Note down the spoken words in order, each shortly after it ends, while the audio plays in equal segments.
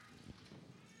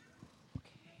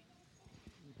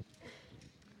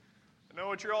know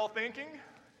what you're all thinking.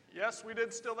 Yes, we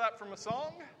did steal that from a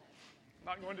song. I'm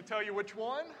not going to tell you which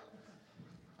one,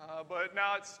 but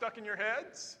now it's stuck in your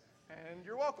heads, and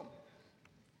you're welcome.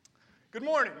 Good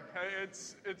morning.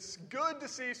 It's good to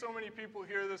see so many people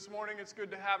here this morning. It's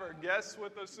good to have our guests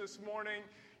with us this morning.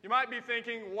 You might be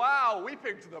thinking, wow, we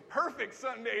picked the perfect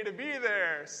Sunday to be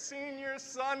there, Senior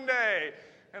Sunday.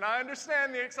 And I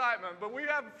understand the excitement, but we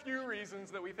have a few reasons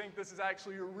that we think this is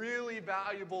actually a really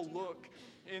valuable look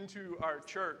into our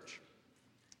church.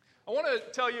 I want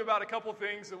to tell you about a couple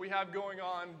things that we have going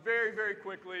on very, very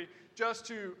quickly, just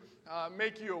to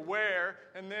make you aware,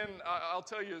 and then I'll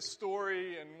tell you a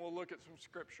story and we'll look at some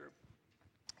scripture.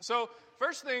 So,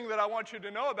 first thing that I want you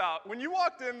to know about, when you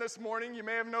walked in this morning, you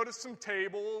may have noticed some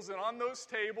tables, and on those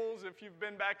tables, if you've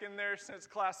been back in there since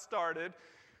class started,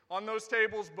 on those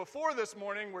tables before this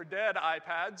morning were dead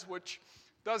iPads, which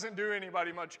doesn't do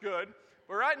anybody much good.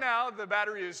 But right now, the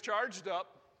battery is charged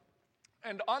up,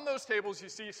 and on those tables you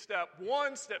see step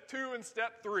 1, step 2, and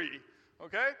step 3,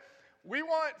 okay? We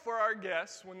want for our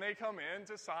guests, when they come in,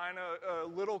 to sign a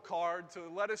little card to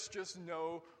let us just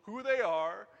know who they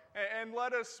are and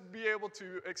let us be able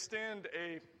to extend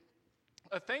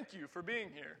a thank you for being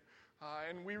here.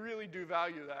 And we really do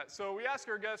value that. So we ask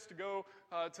our guests to go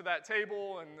to that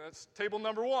table, and that's table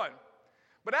number 1.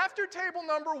 But after table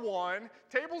number 1,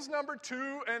 tables number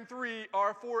 2 and 3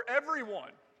 are for everyone,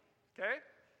 okay?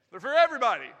 They're for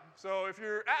everybody. So if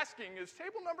you're asking, is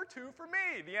table number 2 for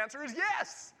me? The answer is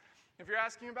yes. If you're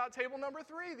asking about table number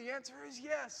 3, the answer is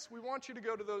yes. We want you to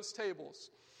go to those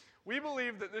tables. We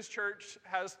believe that this church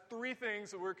has 3 things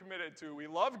that we're committed to. We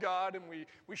love God, and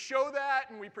we show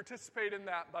that, and we participate in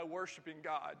that by worshiping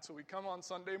God. So we come on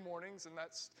Sunday mornings, and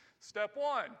that's step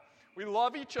 1. We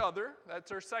love each other.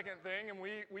 That's our second thing. And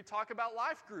we talk about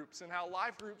life groups and how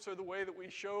life groups are the way that we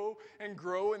show and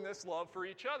grow in this love for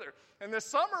each other. And this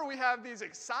summer, we have these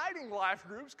exciting life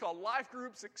groups called Life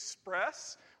Groups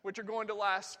Express, which are going to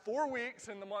last 4 weeks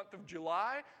in the month of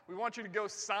July. We want you to go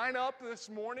sign up this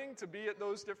morning to be at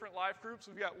those different life groups.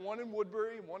 We've got one in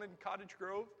Woodbury and one in Cottage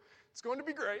Grove. It's going to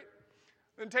be great.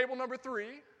 Then table number 3,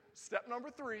 step number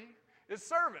 3, is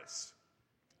service.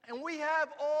 And we have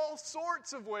all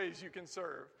sorts of ways you can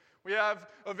serve. We have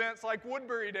events like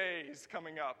Woodbury Days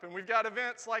coming up, and we've got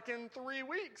events like in 3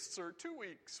 weeks or 2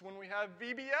 weeks when we have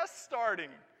VBS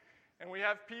starting. And we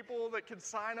have people that can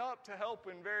sign up to help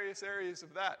in various areas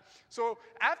of that. So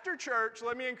after church,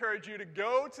 let me encourage you to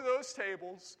go to those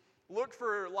tables, look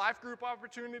for life group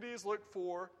opportunities, look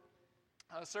for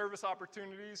service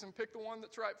opportunities, and pick the one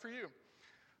that's right for you.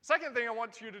 Second thing I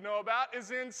want you to know about is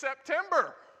in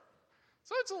September.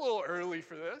 So it's a little early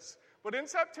for this, but in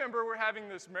September we're having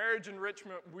this marriage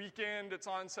enrichment weekend. It's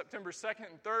on September 2nd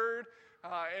and 3rd,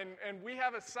 and we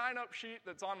have a sign-up sheet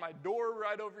that's on my door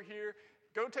right over here.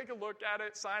 Go take a look at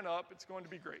it, sign up. It's going to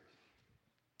be great.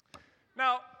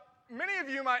 Now, many of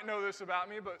you might know this about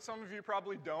me, but some of you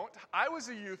probably don't. I was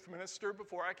a youth minister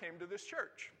before I came to this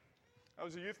church. I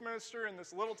was a youth minister in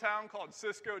this little town called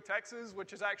Cisco, Texas,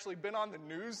 which has actually been on the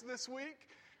news this week,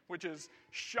 which is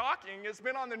shocking. It's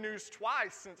been on the news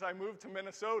twice since I moved to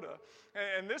Minnesota.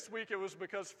 And this week it was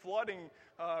because flooding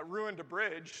ruined a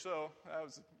bridge, so that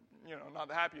was, not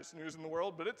the happiest news in the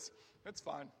world, but it's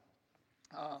fine.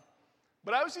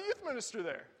 But I was a youth minister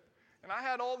there, and I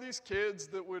had all these kids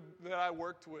that I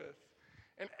worked with.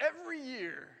 And every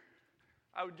year,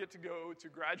 I would get to go to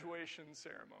graduation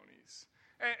ceremonies.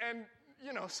 And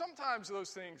sometimes those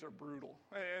things are brutal,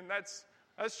 and that's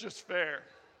just fair.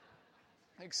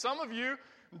 Like some of you,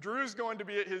 Drew's going to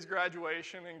be at his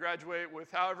graduation and graduate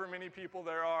with however many people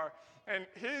there are, and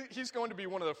he's going to be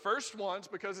one of the first ones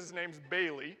because his name's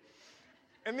Bailey.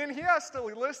 And then he has to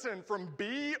listen from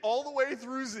B all the way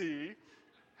through Z,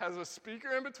 has a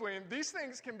speaker in between. These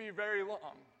things can be very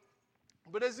long.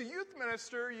 But as a youth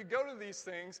minister, you go to these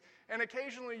things, and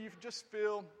occasionally you just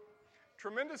feel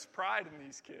tremendous pride in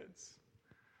these kids.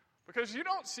 Because you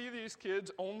don't see these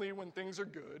kids only when things are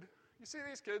good. You see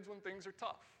these kids when things are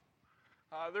tough.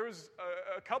 There was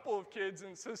a couple of kids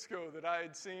in Cisco that I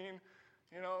had seen,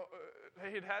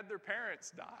 they had their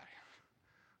parents die.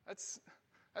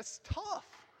 That's tough.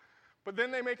 But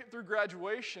then they make it through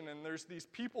graduation, and there's these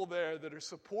people there that are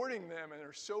supporting them and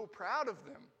are so proud of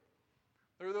them.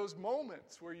 There are those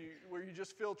moments where you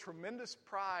just feel tremendous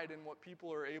pride in what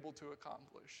people are able to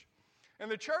accomplish.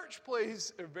 And the church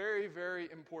plays a very, very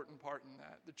important part in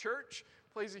that. The church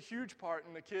plays a huge part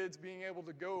in the kids being able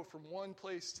to go from one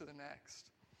place to the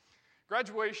next.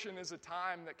 Graduation is a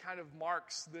time that kind of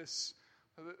marks this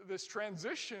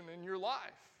transition in your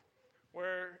life,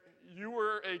 where you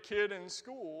were a kid in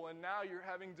school and now you're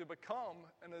having to become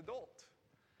an adult.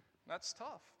 That's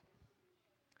tough.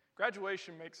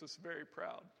 Graduation makes us very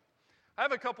proud. I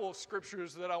have a couple of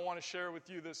scriptures that I want to share with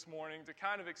you this morning to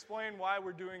kind of explain why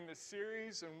we're doing this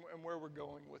series and where we're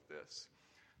going with this.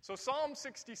 So Psalm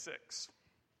 66.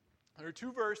 There are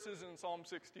two verses in Psalm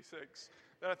 66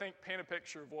 that I think paint a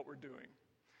picture of what we're doing.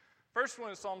 First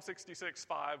one is Psalm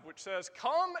 66:5, which says,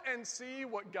 "Come and see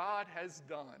what God has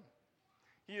done.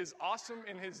 He is awesome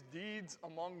in his deeds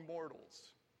among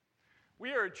mortals."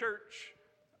 We are a church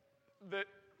that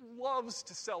loves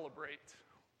to celebrate.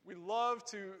 We love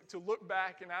to look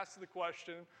back and ask the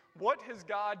question, what has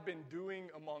God been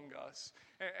doing among us?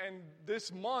 And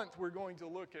this month, we're going to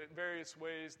look at various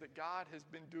ways that God has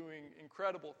been doing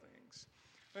incredible things.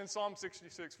 In Psalm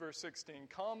 66, verse 16,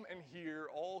 "Come and hear,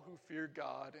 all who fear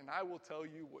God, and I will tell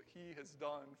you what he has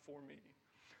done for me."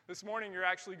 This morning, you're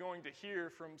actually going to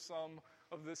hear from some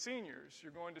of the seniors.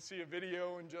 You're going to see a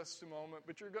video in just a moment,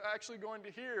 but you're actually going to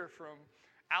hear from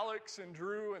Alex and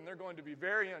Drew, and they're going to be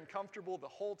very uncomfortable the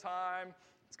whole time.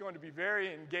 It's going to be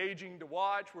very engaging to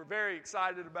watch. We're very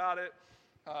excited about it.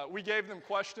 We gave them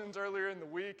questions earlier in the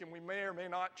week, and we may or may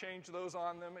not change those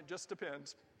on them. It just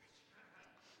depends.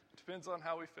 It depends on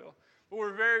how we feel. But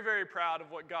we're very, very proud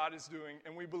of what God is doing,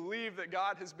 and we believe that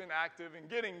God has been active in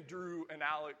getting Drew and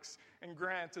Alex and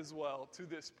Grant as well to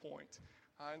this point.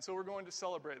 And so we're going to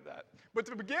celebrate that. But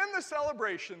to begin the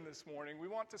celebration this morning, we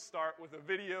want to start with a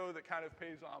video that kind of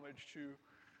pays homage to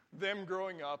them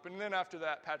growing up. And then after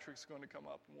that, Patrick's going to come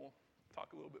up and we'll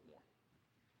talk a little bit more.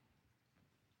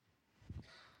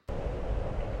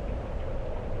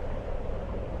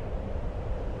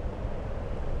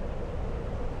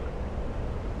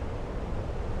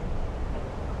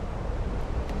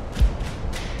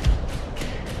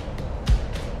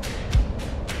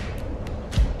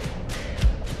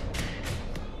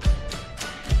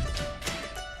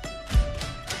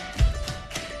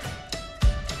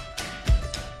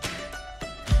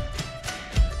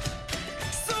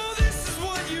 So this is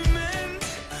what you meant.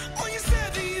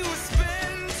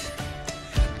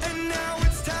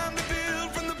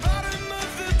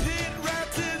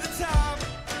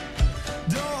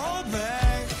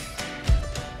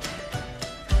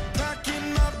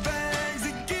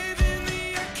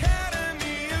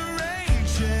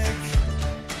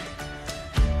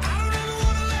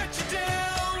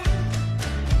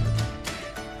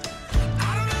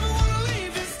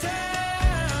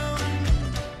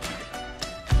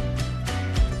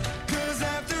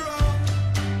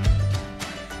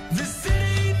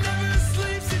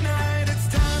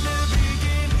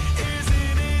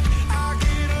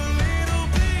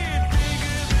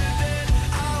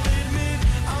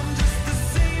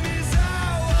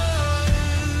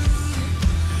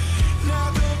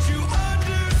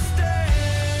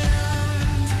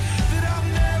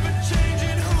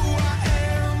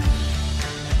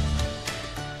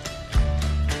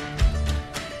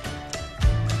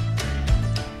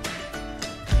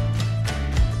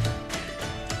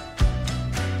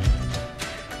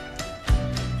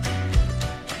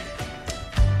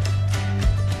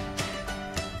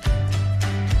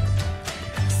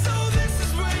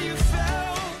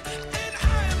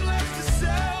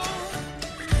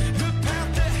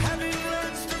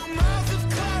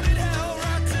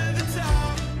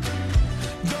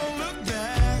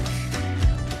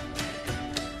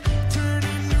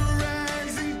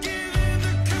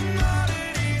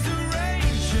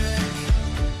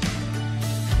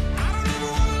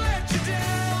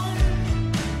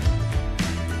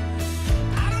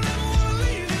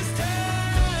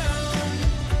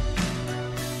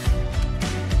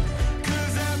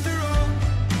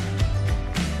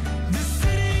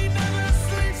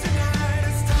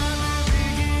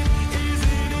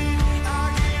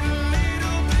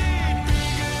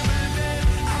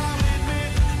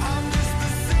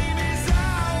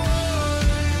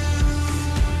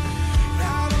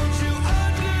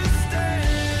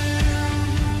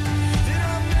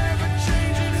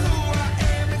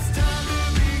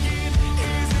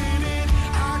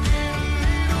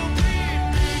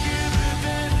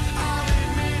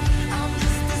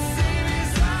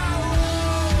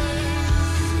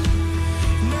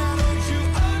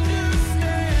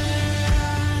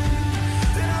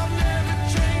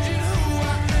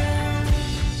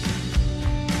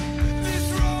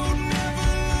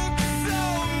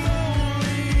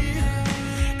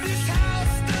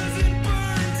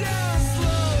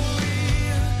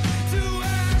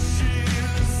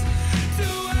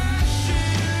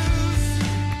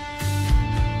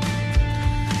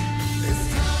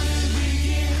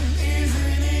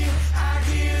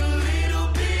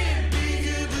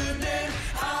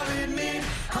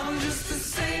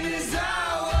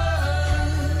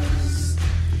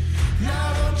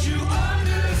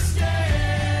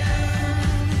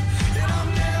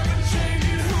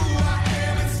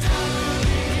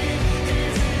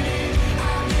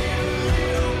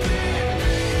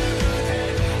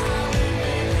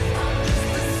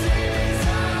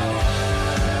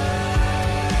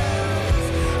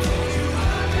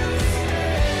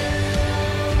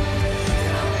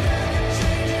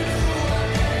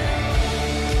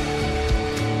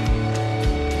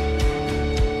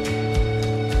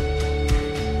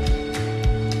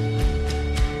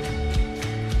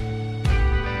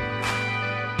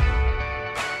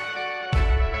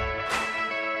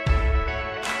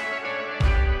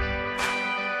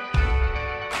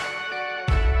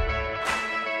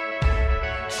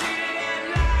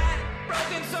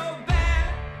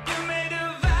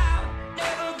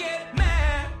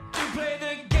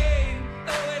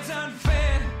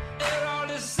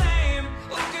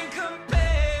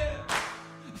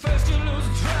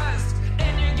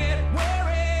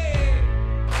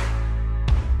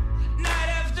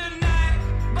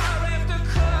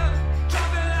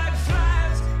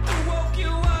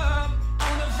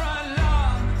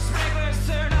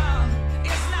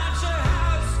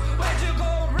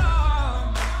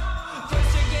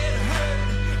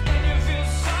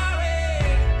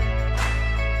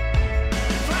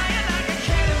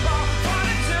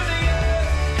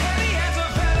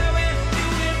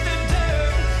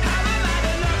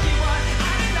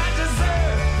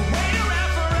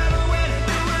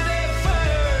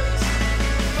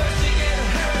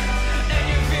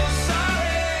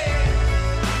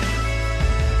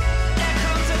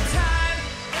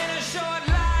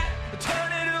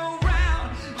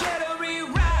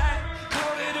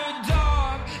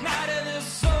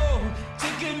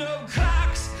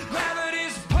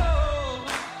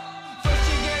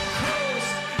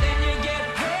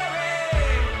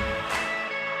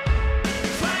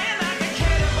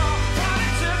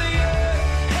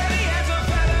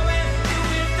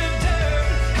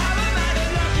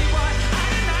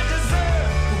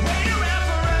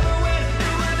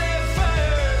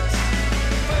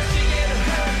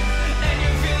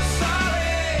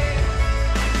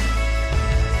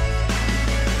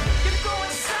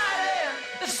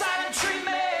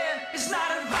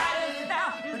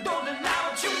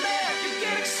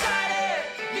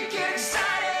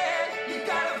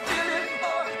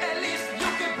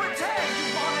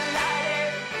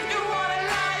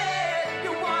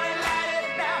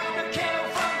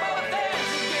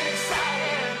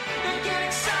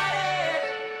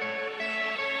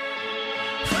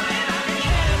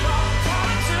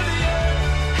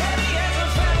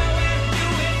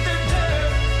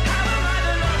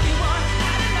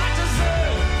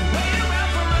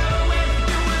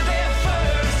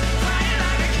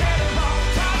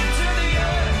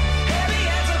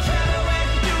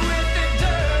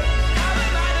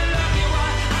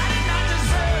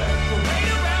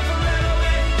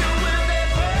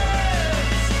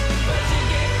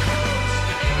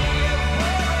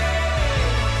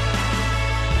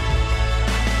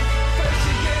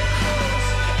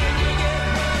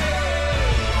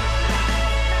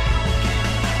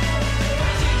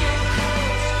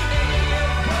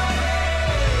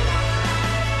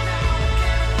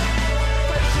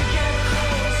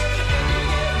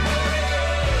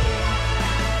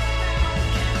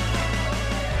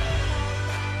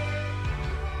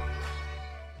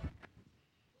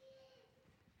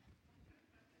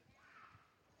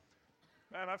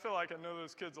 I feel like I know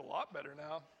those kids a lot better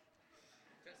now.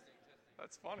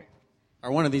 That's funny.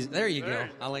 Or one of these. There you There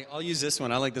go. you go. I'll use this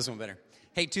one. I like this one better.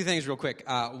 Hey, two things real quick.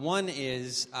 One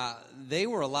is they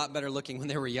were a lot better looking when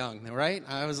they were young, right?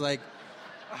 I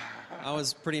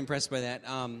was pretty impressed by that.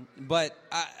 But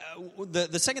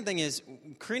the second thing is,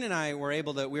 Karina and I we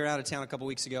were out of town a couple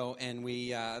weeks ago, and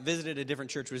we visited a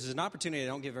different church, which is an opportunity I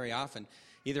don't get very often.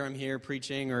 Either I'm here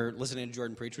preaching or listening to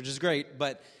Jordan preach, which is great,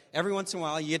 but every once in a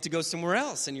while you get to go somewhere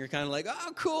else, and you're kind of like,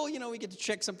 oh, cool, we get to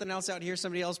check something else out, hear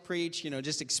somebody else preach,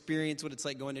 just experience what it's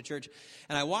like going to church.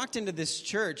 And I walked into this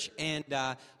church, and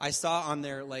I saw on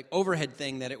their overhead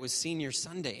thing that it was Senior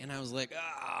Sunday, and I was like,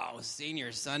 oh,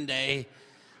 Senior Sunday.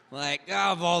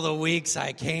 Of all the weeks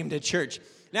I came to church.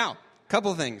 Now, a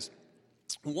couple things.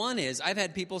 One is, I've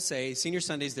had people say Senior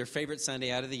Sunday is their favorite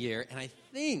Sunday out of the year, and I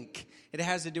think it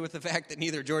has to do with the fact that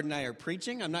neither Jordan and I are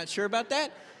preaching. I'm not sure about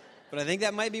that, but I think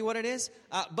that might be what it is.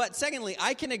 But secondly,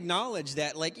 I can acknowledge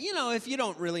that, if you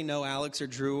don't really know Alex or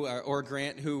Drew or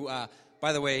Grant, who,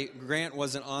 by the way, Grant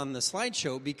wasn't on the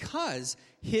slideshow because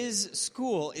his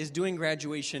school is doing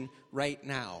graduation right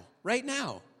now. Right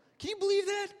now. Can you believe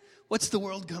that? What's the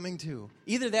world coming to?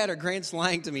 Either that or Grant's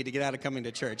lying to me to get out of coming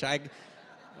to church. I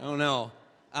don't know.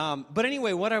 But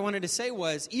anyway, what I wanted to say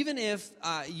was, even if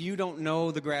you don't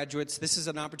know the graduates, this is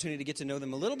an opportunity to get to know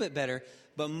them a little bit better.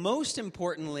 But most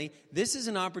importantly, this is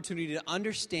an opportunity to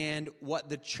understand what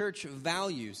the church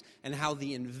values and how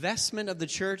the investment of the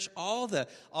church, all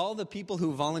the people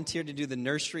who volunteered to do the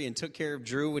nursery and took care of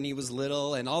Drew when he was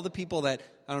little, and all the people that,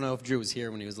 I don't know if Drew was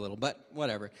here when he was little, but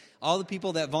whatever. All the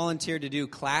people that volunteered to do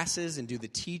classes and do the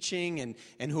teaching,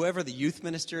 and whoever the youth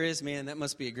minister is, man, that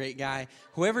must be a great guy.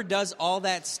 Whoever does all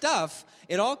that stuff,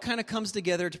 it all kind of comes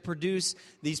together to produce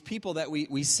these people that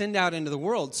we send out into the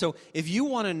world. So if you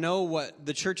want to know what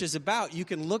the church is about, you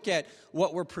can look at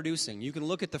what we're producing. You can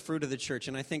look at the fruit of the church,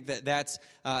 and I think that's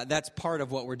part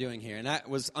of what we're doing here. And that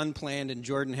was unplanned, and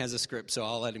Jordan has a script, so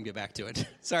I'll let him get back to it.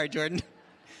 Sorry, Jordan.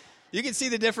 You can see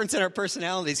the difference in our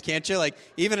personalities, can't you?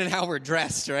 Even in how we're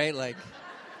dressed, right?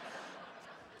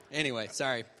 Anyway,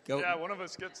 sorry. Go. Yeah, one of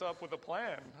us gets up with a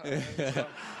plan. Yeah.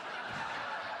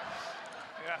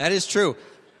 That is true.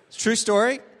 It's a true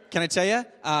story. Can I tell you?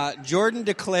 Jordan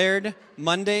declared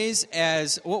Mondays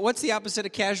as, what's the opposite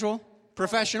of casual?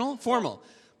 Professional? Formal.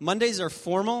 Mondays are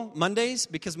formal Mondays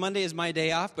because Monday is my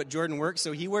day off, but Jordan works,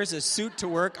 so he wears a suit to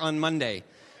work on Monday.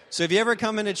 So if you ever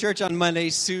come into church on Monday,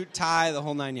 suit, tie, the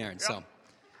whole 9 yards. Yeah. So,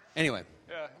 anyway.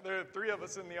 Yeah, there are three of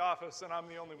us in the office, and I'm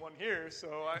the only one here,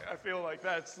 so I feel like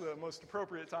that's the most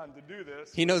appropriate time to do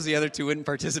this. He knows the other two wouldn't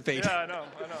participate. Yeah, I know.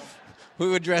 We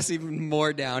would dress even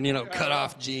more down, cut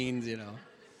off jeans,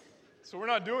 So we're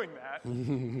not doing that.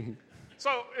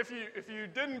 So if you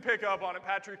didn't pick up on it,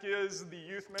 Patrick is the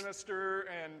youth minister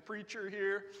and preacher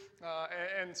here,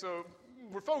 and so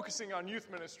we're focusing on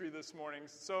youth ministry this morning.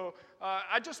 So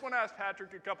I just want to ask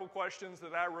Patrick a couple questions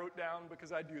that I wrote down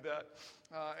because I do that.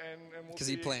 And we'll Because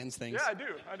he plans things. Yeah,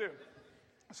 I do.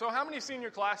 So how many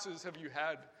senior classes have you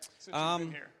had since you've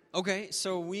been here? Okay,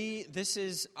 so this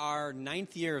is our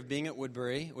 9th year of being at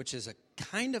Woodbury, which is a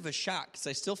kind of a shock because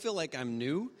I still feel like I'm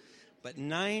new, but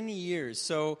 9 years.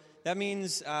 So that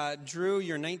means, Drew,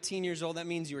 you're 19 years old. That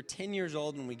means you were 10 years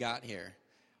old when we got here.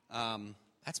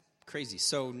 That's crazy.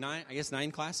 So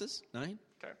 9 classes? 9?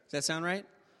 Okay. Does that sound right?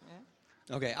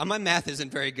 Mm-hmm. Okay. My math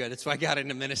isn't very good. That's why I got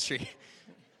into ministry.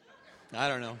 I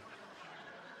don't know.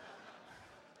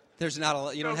 There's not a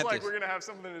lot. You don't have like to. We're going to have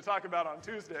something to talk about on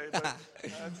Tuesday, but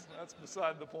that's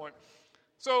beside the point.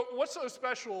 So what's so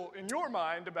special in your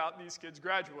mind about these kids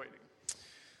graduating?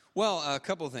 Well, a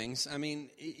couple of things. I mean,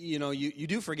 you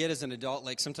do forget as an adult,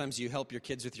 sometimes you help your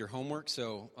kids with your homework.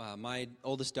 So my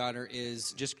oldest daughter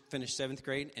is just finished 7th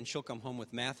grade, and she'll come home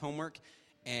with math homework,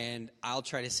 and I'll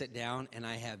try to sit down, and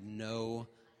I have no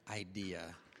idea.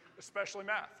 Especially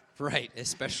math. Right,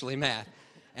 especially math.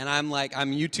 And I'm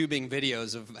YouTubing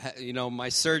videos of, my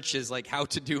search is how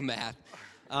to do math.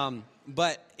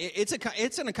 But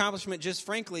it's an accomplishment just,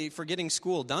 frankly, for getting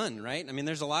school done, right? I mean,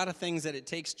 there's a lot of things that it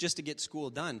takes just to get school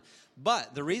done.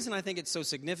 But the reason I think it's so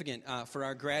significant for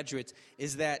our graduates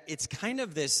is that it's kind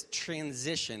of this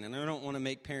transition, and I don't want to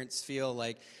make parents feel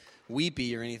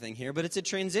weepy or anything here, but it's a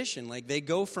transition. They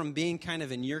go from being kind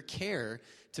of in your care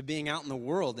to being out in the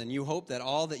world, and you hope that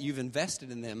all that you've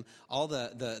invested in them, all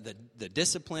the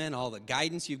discipline, all the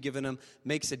guidance you've given them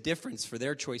makes a difference for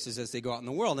their choices as they go out in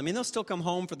the world. I mean, they'll still come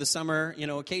home for the summer,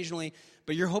 occasionally,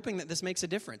 but you're hoping that this makes a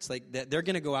difference, that they're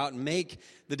going to go out and make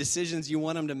the decisions you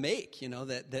want them to make,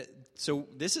 so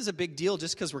this is a big deal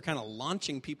just because we're kind of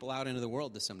launching people out into the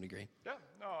world to some degree. Yeah,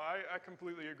 no, I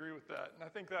completely agree with that. And I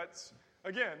think that's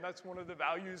one of the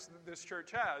values that this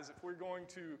church has. If we're going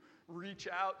to reach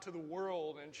out to the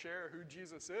world and share who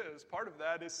Jesus is, part of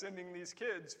that is sending these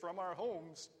kids from our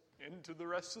homes into the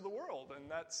rest of the world. And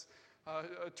that's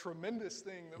a tremendous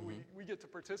thing that we get to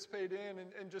participate in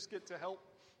and just get to help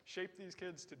shape these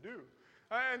kids to do.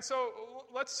 And so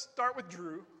let's start with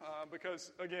Drew,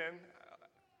 because, again,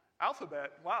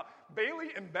 alphabet. Wow. Bailey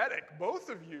and Beddick, both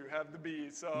of you have the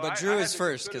B's. So but Drew is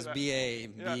first because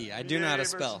B-A-B. Yeah, I do know how to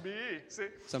spell. B-E. See?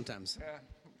 Sometimes. Yeah,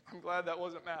 I'm glad that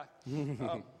wasn't math.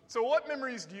 So what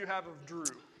memories do you have of Drew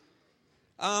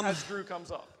as Drew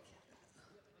comes up?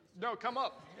 No, come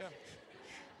up. Yeah.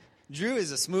 Drew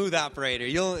is a smooth operator.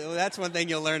 That's one thing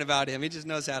you'll learn about him. He just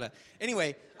knows how to.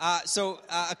 Anyway, so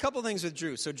a couple things with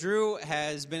Drew. So Drew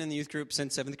has been in the youth group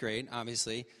since 7th grade,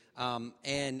 obviously.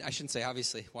 And I shouldn't say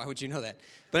obviously. Why would you know that?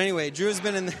 But anyway, Drew has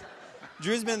been in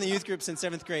the youth group since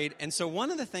 7th grade. And so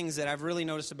one of the things that I've really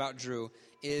noticed about Drew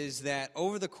is that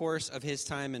over the course of his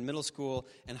time in middle school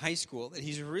and high school, that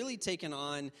he's really taken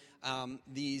on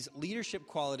these leadership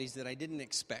qualities that I didn't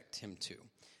expect him to.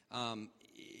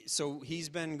 So he's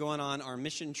been going on our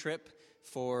mission trip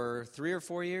for 3 or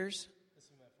 4 years. This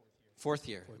is my fourth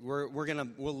year.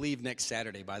 We'll leave next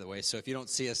Saturday, by the way. So if you don't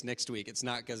see us next week, it's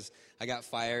not because I got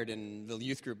fired and the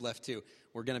youth group left too.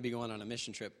 We're going to be going on a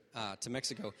mission trip to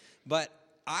Mexico. But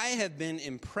I have been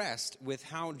impressed with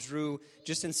how Drew,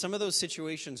 just in some of those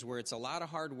situations where it's a lot of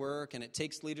hard work and it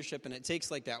takes leadership and it takes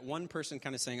like that one person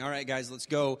kind of saying, all right, guys, let's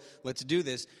go, let's do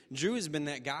this. Drew has been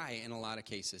that guy in a lot of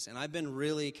cases. And I've been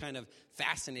really kind of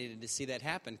fascinated to see that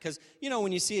happen. Because,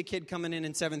 when you see a kid coming in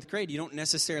 7th grade, you don't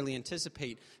necessarily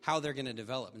anticipate how they're going to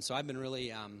develop. And so I've been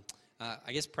really,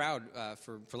 proud,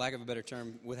 for lack of a better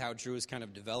term, with how Drew has kind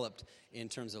of developed in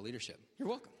terms of leadership. You're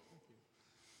welcome.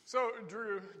 So,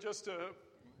 Drew, just to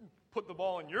put the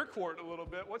ball in your court a little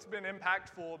bit, what's been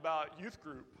impactful about youth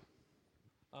group?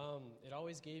 It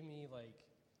always gave me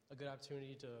a good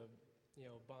opportunity to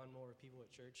bond more with people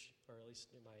at church, or at least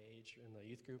in my age in the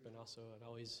youth group. And also it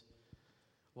always,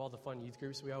 all the fun youth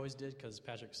groups we always did, because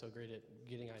Patrick's so great at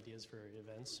getting ideas for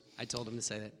events. I told him to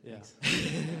say that. Yeah.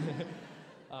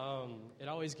 It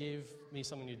always gave me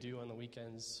something to do on the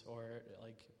weekends, or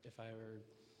if I ever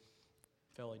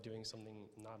felt like doing something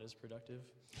not as productive.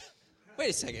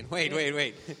 Wait a second. Wait.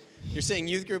 You're saying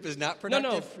youth group is not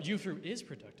productive? No, youth group is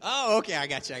productive. Oh, okay. I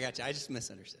got you. I just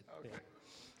misunderstood. Okay. I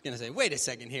was going to say, wait a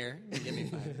second here. Give me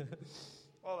 5.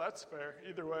 Well, that's fair.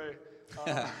 Either way.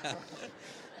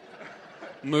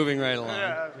 Moving right along.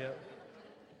 Yeah. Yep.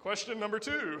 Question number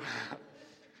 2.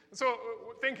 So,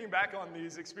 thinking back on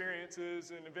these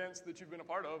experiences and events that you've been a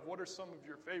part of, what are some of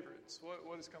your favorites?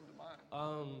 What has come to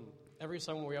mind? Every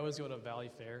summer we always go to Valley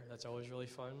Fair. That's always really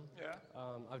fun. Yeah.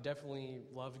 I've definitely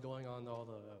loved going on all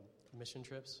the mission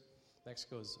trips.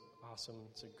 Mexico is awesome.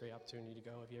 It's a great opportunity to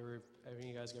go. If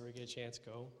you guys ever get a chance,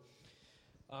 go.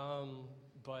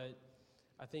 But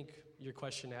I think your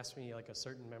question asked me a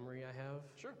certain memory I have.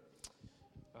 Sure.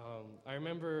 I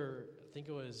remember, I think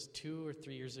it was 2 or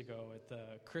 3 years ago at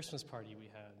the Christmas party we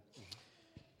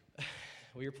had.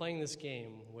 We were playing this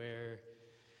game where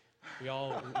we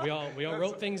all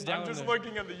wrote things down. I'm just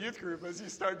looking at the youth group as you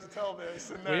start to tell this.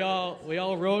 And we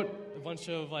all wrote a bunch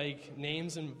of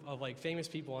names of famous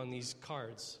people on these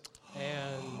cards,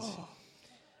 and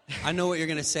I know what you're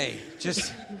gonna say.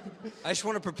 I just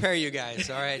want to prepare you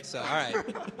guys. All right. So all right.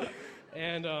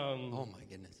 And oh my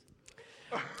goodness.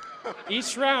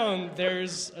 Each round,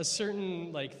 there's a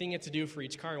certain thing you have to do for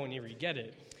each card whenever you get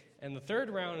it. And the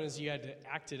third round is you had to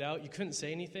act it out. You couldn't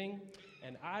say anything.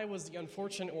 And I was the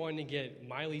unfortunate one to get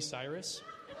Miley Cyrus.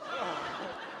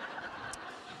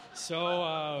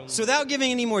 So without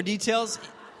giving any more details,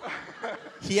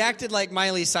 he acted like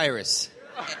Miley Cyrus.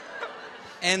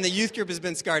 And the youth group has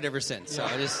been scarred ever since. So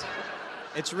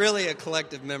it's really a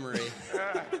collective memory.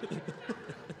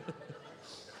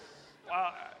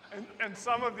 Wow. And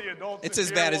some of the adults it's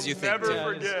as bad as you think.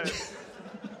 Never forget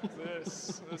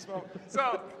this moment.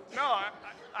 So, no,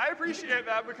 I appreciate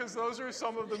that, because those are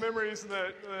some of the memories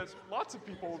that lots of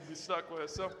people will be stuck with.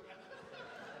 So,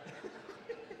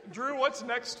 Drew, what's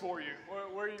next for you?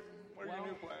 What are your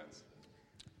new plans?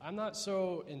 I'm not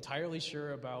so entirely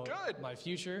sure about my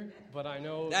future, but I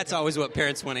know that's always what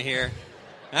parents want to hear.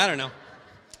 I don't know.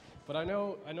 But I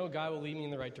know God will lead me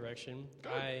in the right direction.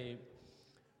 Good.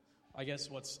 I guess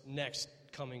what's next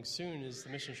coming soon is the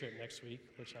mission trip next week,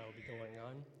 which I will be going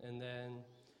on. And then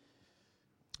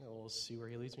we'll see where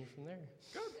he leads me from there.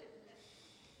 Good.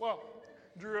 Well,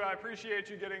 Drew, I appreciate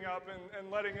you getting up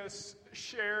and letting us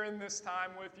share in this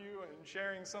time with you and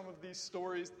sharing some of these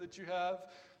stories that you have.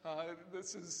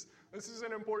 This is this is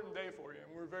an important day for you,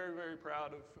 and we're very, very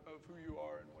proud of who you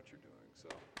are and what you're doing. So,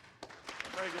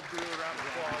 Megan, do a round of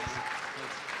applause.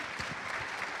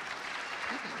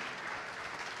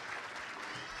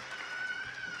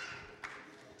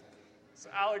 So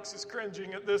Alex is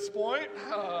cringing at this point.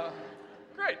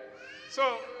 Great.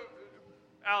 So,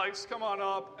 Alex, come on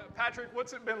up. Patrick,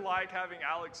 what's it been like having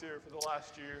Alex here for the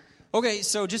last year? Okay,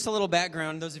 so just a little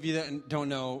background. Those of you that don't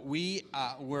know, we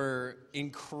were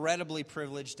incredibly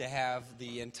privileged to have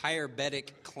the entire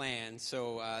Beddick clan.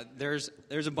 So there's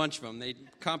a bunch of them. They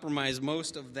comprise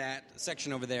most of that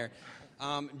section over there.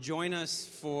 Join us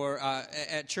for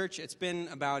at church. It's been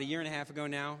about a year and a half ago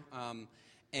now,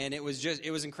 and it was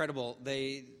incredible.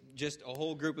 Just a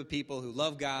whole group of people who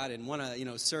love God and want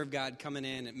to, serve God coming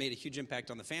in. It made a huge impact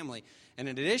on the family. And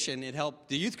in addition, it helped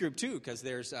the youth group too, because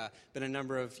there's been a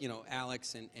number of,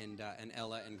 Alex and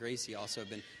Ella and Gracie also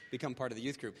have become part of the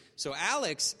youth group. So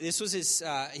Alex, this was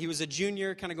he was a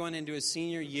junior, kind of going into his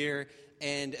senior year,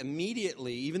 and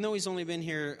immediately, even though he's only been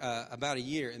here about a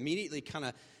year, immediately kind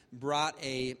of brought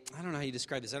I don't know how you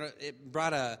describe this. It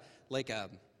brought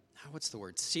what's the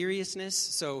word? Seriousness.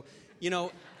 So,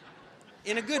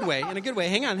 in a good way.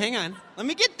 Hang on. Let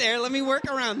me get there. Let me work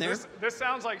around there. This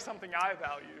sounds like something I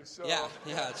value. So. Yeah,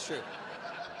 it's true.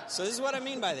 So this is what I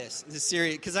mean by this. This is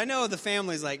serious. Because I know the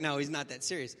family's like, no, he's not that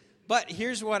serious. But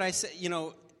here's what I say.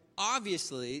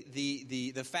 Obviously,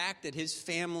 the fact that his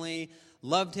family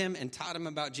loved him and taught him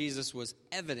about Jesus was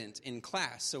evident in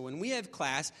class. So when we have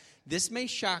class, this may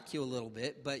shock you a little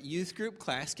bit, but youth group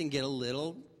class can get a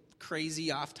little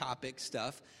crazy off-topic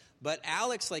stuff. But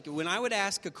Alex, when I would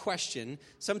ask a question,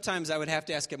 sometimes I would have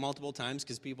to ask it multiple times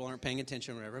because people aren't paying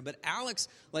attention or whatever. But Alex,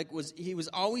 he was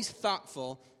always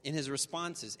thoughtful in his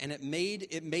responses, and it made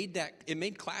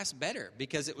class better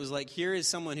because it was like, here is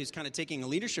someone who's kind of taking a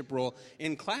leadership role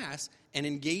in class and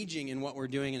engaging in what we're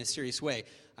doing in a serious way.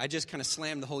 I just kind of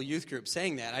slammed the whole youth group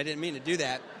saying that. I didn't mean to do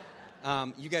that.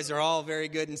 You guys are all very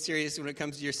good and serious when it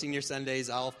comes to your senior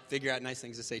Sundays. I'll figure out nice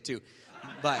things to say too,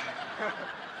 but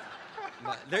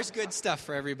there's good stuff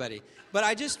for everybody. But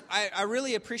I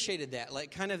really appreciated that,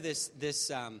 kind of this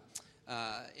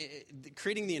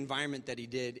creating the environment that he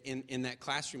did in that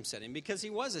classroom setting, because he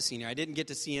was a senior. I didn't get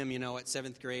to see him, at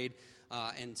 7th grade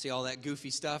and see all that goofy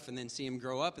stuff and then see him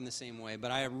grow up in the same way. But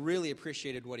I really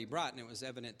appreciated what he brought, and it was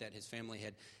evident that his family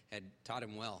had taught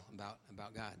him well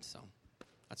about God. So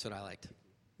that's what I liked.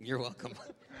 You're welcome.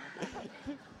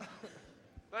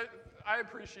 I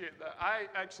appreciate that. I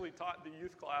actually taught the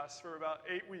youth class for about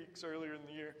 8 weeks earlier in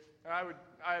the year. And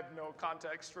I have no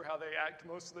context for how they act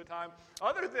most of the time,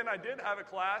 other than I did have a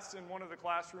class in one of the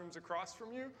classrooms across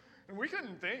from you, and we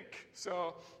couldn't think.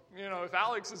 So, if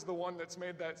Alex is the one that's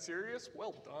made that serious,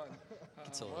 well done.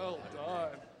 Well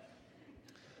done.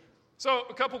 So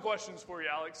a couple questions for you,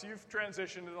 Alex. You've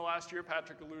transitioned in the last year.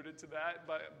 Patrick alluded to that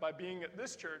by being at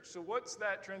this church. So what's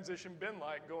that transition been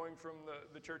like, going from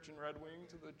the church in Red Wing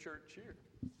to the church here?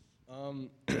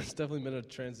 It's definitely been a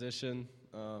transition.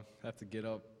 Have to get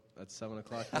up at 7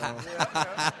 o'clock now.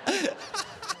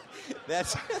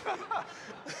 That's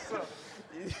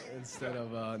instead of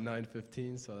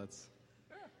 9:15. So that's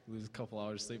lose a couple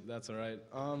hours sleep. That's all right.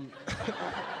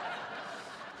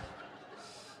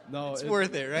 No, it's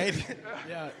worth it, right?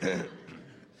 Yeah.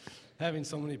 Having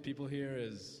so many people here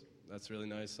that's really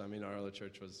nice. I mean, our other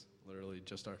church was literally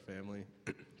just our family.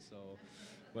 So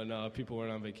when people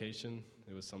weren't on vacation,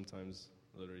 it was sometimes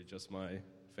literally just my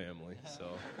family.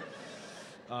 So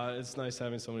it's nice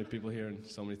having so many people here and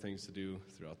so many things to do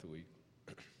throughout the week.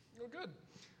 Well, good.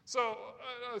 So,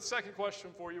 second question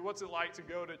for you. What's it like to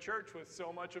go to church with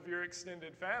so much of your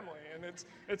extended family? And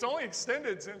it's only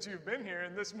extended since you've been here.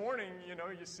 And this morning,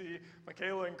 you see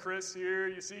Michaela and Chris here.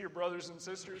 You see your brothers and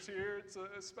sisters here. It's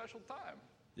a special time.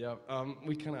 Yeah,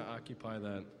 we kind of occupy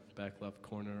that back left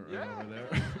corner over there.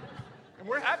 And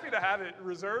we're happy to have it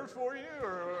reserved for you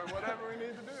or whatever we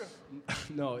need to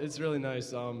do. No, it's really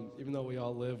nice. Even though we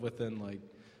all live within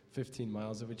 15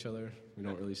 miles of each other, we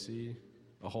don't really see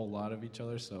a whole lot of each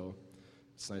other, so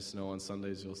it's nice to know on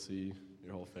Sundays you'll see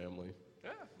your whole family. Yeah,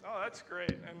 that's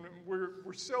great, and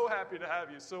we're so happy to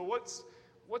have you. So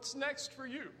what's next for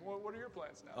you? What are your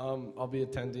plans now? I'll be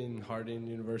attending Harding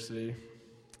University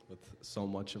with so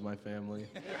much of my family.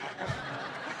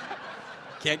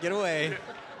 Can't get away.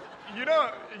 You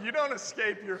don't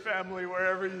escape your family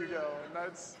wherever you go, and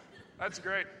that's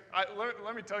great.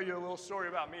 Let me tell you a little story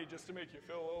about me just to make you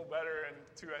feel a little better and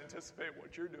to anticipate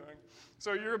what you're doing.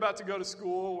 So you're about to go to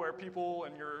school where people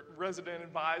and your resident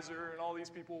advisor and all these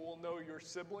people will know your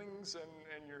siblings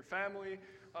and your family.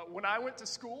 When I went to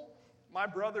school, My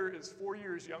brother is 4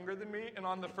 years younger than me, and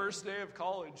on the first day of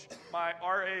college, my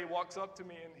RA walks up to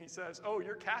me and he says, "Oh,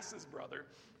 you're Cass's brother."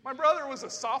 My brother was a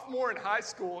sophomore in high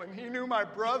school, and he knew my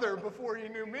brother before he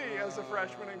knew me as a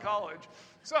freshman in college.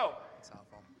 So,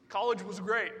 college was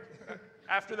great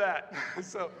after that.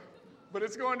 But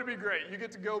it's going to be great. You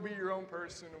get to go be your own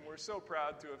person, and we're so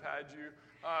proud to have had you.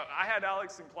 I had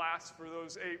Alex in class for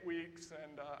those 8 weeks,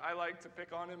 and I like to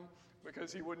pick on him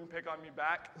because he wouldn't pick on me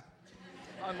back,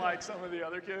 unlike some of the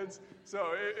other kids.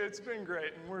 So it's been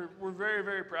great, and we're very,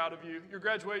 very proud of you. Your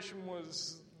graduation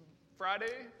was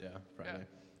Friday? Yeah, Friday. Yeah.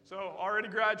 So already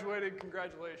graduated.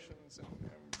 Congratulations, and I'm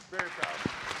very proud of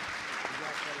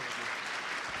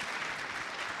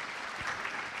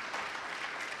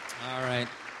you. All right.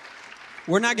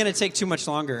 We're not going to take too much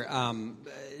longer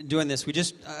doing this. We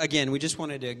just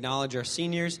wanted to acknowledge our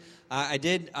seniors. I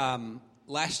did,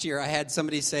 last year, I had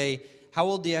somebody say, "How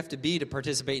old do you have to be to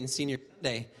participate in Senior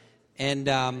Sunday?" And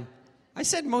I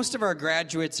said most of our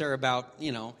graduates are about,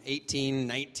 18,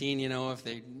 19, if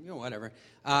they, whatever.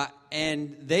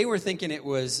 And they were thinking it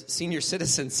was Senior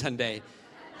Citizen Sunday,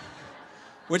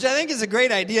 which I think is a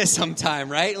great idea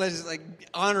sometime, right? Let's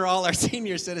honor all our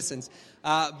senior citizens.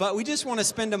 But we just want to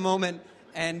spend a moment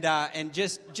and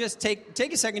just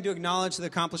take a second to acknowledge the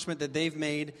accomplishment that they've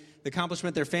made, the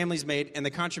accomplishment their families made, and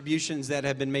the contributions that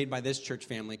have been made by this church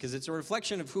family, because it's a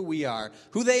reflection of who we are.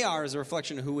 Who they are is a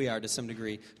reflection of who we are to some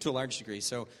degree, to a large degree.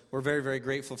 So we're very, very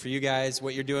grateful for you guys,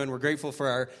 what you're doing. We're grateful for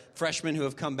our freshmen who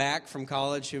have come back from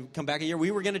college, who've come back a year. We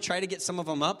were going to try to get some of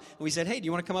them up, and we said, "Hey, do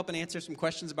you want to come up and answer some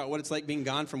questions about what it's like being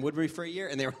gone from Woodbury for a year?"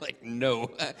 And they were like, "No,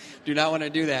 do not want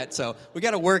to do that." So we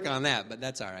got to work on that, but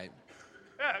that's all right.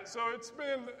 Yeah, so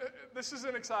this is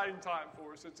an exciting time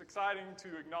for us. It's exciting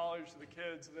to acknowledge the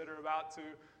kids that are about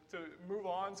to move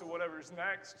on to whatever's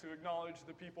next, to acknowledge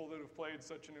the people that have played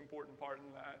such an important part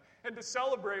in that, and to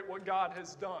celebrate what God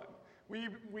has done.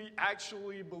 We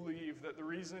actually believe that the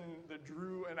reason that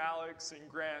Drew and Alex and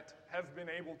Grant have been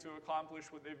able to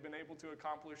accomplish what they've been able to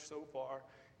accomplish so far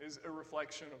is a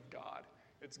reflection of God.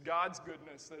 It's God's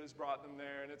goodness that has brought them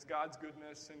there, and it's God's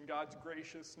goodness and God's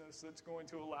graciousness that's going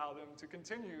to allow them to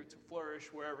continue to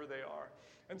flourish wherever they are.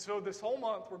 And so this whole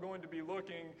month we're going to be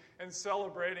looking and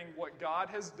celebrating what God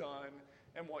has done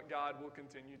and what God will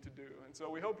continue to do. And so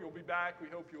we hope you'll be back. We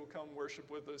hope you'll come worship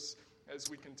with us as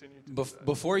we continue to do that.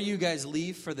 Before you guys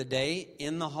leave for the day,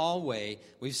 in the hallway,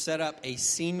 we've set up a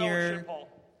senior... Fellowship Hall.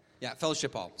 Yeah,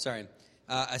 Fellowship Hall, sorry.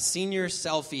 A senior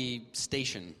selfie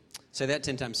station. Say that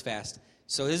 10 times fast.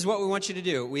 So this is what we want you to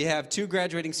do. We have 2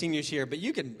 graduating seniors here, but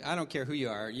you can, I don't care who you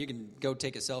are, you can go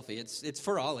take a selfie. It's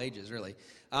for all ages, really.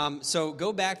 So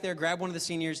go back there, grab one of the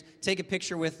seniors, take a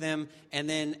picture with them, and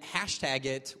then hashtag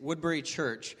it Woodbury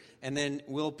Church. And then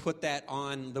we'll put that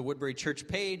on the Woodbury Church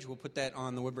page. We'll put that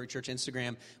on the Woodbury Church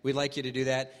Instagram. We'd like you to do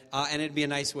that. And it'd be a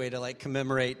nice way to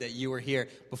commemorate that you were here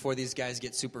before these guys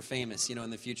get super famous, in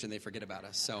the future and they forget about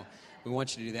us. So we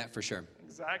want you to do that for sure.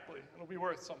 Exactly. It'll be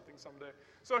worth something someday.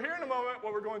 So here in a moment,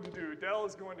 what we're going to do, Dell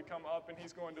is going to come up and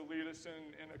he's going to lead us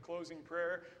in a closing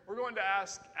prayer. We're going to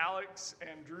ask Alex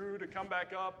and Drew to come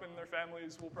back up, and their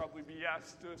families will probably be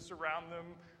asked to surround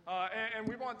them. And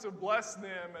we want to bless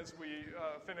them as we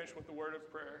finish with the word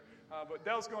of prayer. But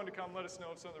Dell's going to come, let us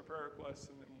know some of their prayer requests,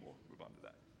 and then we'll move on to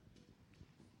that.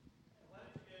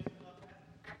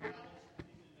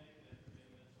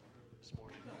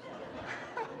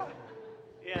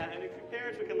 Yeah, and if your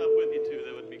parents would come up with you too,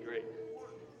 that would be great.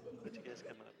 Let you guys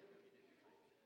come up.